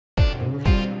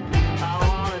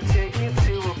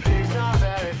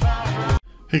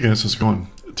Hey guys, how's it going?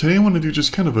 Today I want to do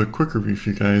just kind of a quick review for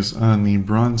you guys on the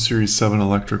Braun Series 7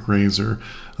 electric razor.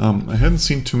 I hadn't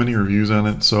seen too many reviews on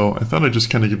it, so I thought I'd just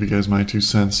kind of give you guys my 2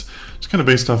 cents, just kind of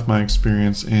based off my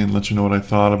experience and let you know what I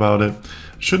thought about it.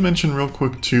 I should mention real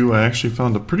quick too, I actually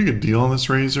found a pretty good deal on this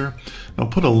razor. I'll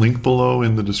put a link below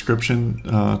in the description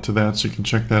to that so you can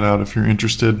check that out if you're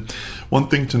interested. One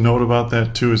thing to note about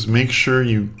that too is make sure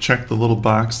you check the little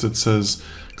box that says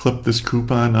clip this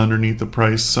coupon underneath the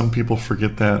price. Some people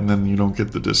forget that and then you don't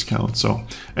get the discount. So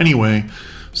anyway,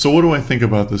 what do I think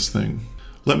about this thing?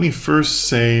 Let me first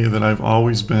say that I've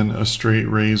always been a straight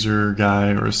razor guy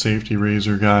or a safety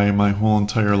razor guy my whole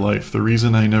entire life. The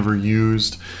reason I never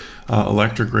used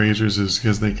electric razors is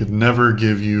because they could never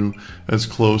give you as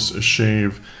close a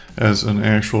shave as an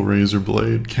actual razor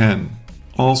blade can.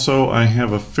 Also, I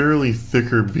have a fairly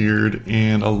thicker beard,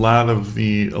 and a lot of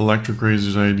the electric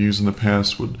razors I had used in the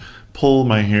past would pull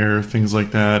my hair, things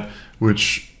like that,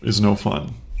 which is no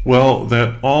fun. Well,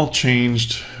 that all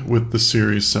changed with the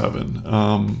Series 7.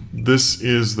 This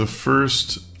is the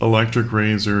first electric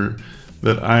razor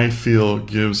that I feel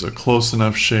gives a close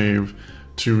enough shave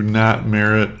to not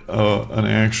merit an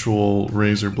actual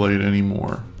razor blade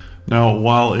anymore. Now,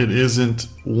 while it isn't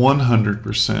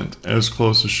 100% as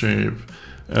close a shave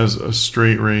as a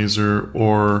straight razor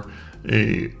or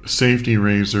a safety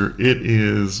razor, it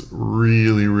is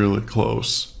really, really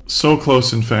close. So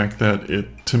close, in fact, that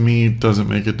it, to me, doesn't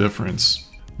make a difference.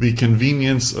 The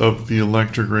convenience of the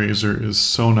electric razor is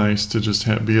so nice to just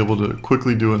be able to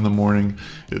quickly do it in the morning.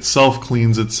 It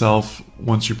self-cleans itself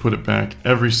once you put it back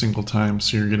every single time,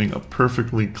 so you're getting a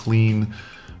perfectly clean,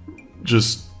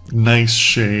 just nice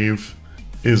shave.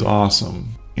 Is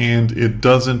awesome. And it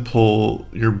doesn't pull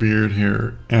your beard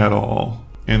hair at all.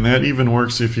 And that even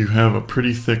works if you have a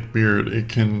pretty thick beard. It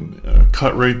can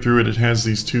cut right through it. It has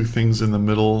these two things in the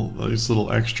middle, these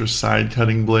little extra side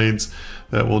cutting blades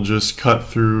that will just cut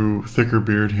through thicker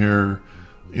beard hair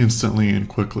instantly and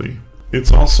quickly.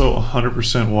 It's also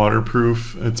 100%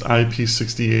 waterproof. It's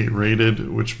IP68 rated,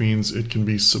 which means it can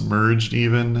be submerged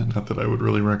even. Not that I would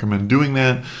really recommend doing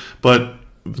that, but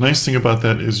the nice thing about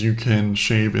that is you can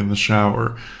shave in the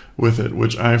shower with it,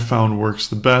 which I found works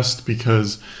the best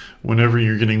because whenever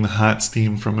you're getting the hot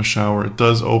steam from a shower, it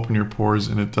does open your pores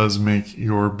and it does make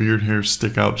your beard hair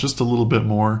stick out just a little bit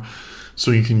more,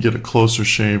 so you can get a closer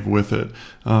shave with it.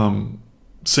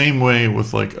 Same way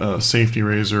with like a safety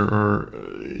razor, or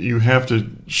you have to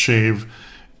shave,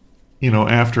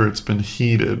 after it's been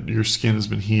heated. Your skin has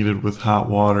been heated with hot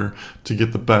water to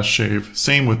get the best shave.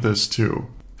 Same with this too.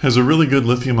 Has a really good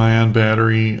lithium-ion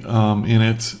battery in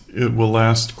it. It will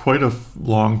last quite a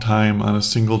long time on a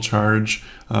single charge.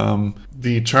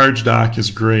 The charge dock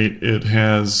is great. It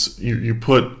has, you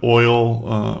put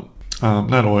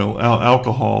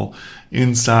alcohol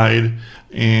inside,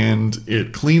 and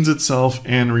it cleans itself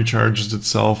and recharges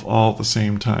itself all at the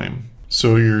same time.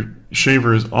 So your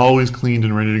shaver is always cleaned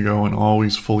and ready to go and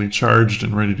always fully charged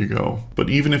and ready to go. But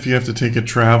even if you have to take it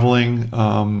traveling,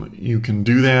 you can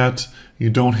do that. You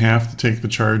don't have to take the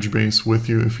charge base with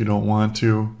you if you don't want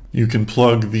to. You can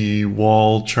plug the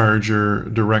wall charger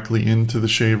directly into the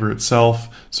shaver itself.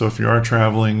 So if you are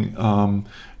traveling,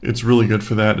 it's really good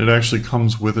for that. It actually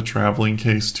comes with a traveling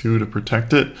case too to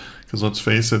protect it, because let's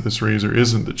face it, this razor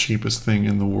isn't the cheapest thing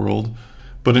in the world.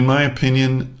 But in my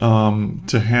opinion,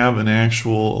 to have an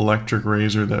actual electric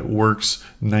razor that works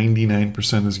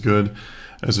 99% as good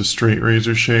as a straight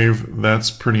razor shave,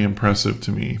 that's pretty impressive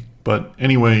to me. But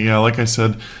anyway, yeah, like I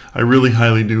said, I really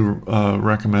highly do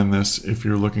recommend this if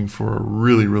you're looking for a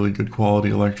really, really good quality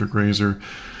electric razor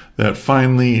that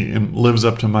finally lives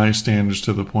up to my standards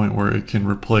to the point where it can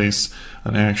replace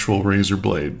an actual razor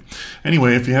blade.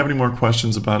 Anyway, if you have any more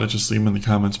questions about it, just leave them in the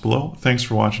comments below. Thanks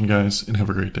for watching, guys, and have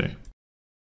a great day.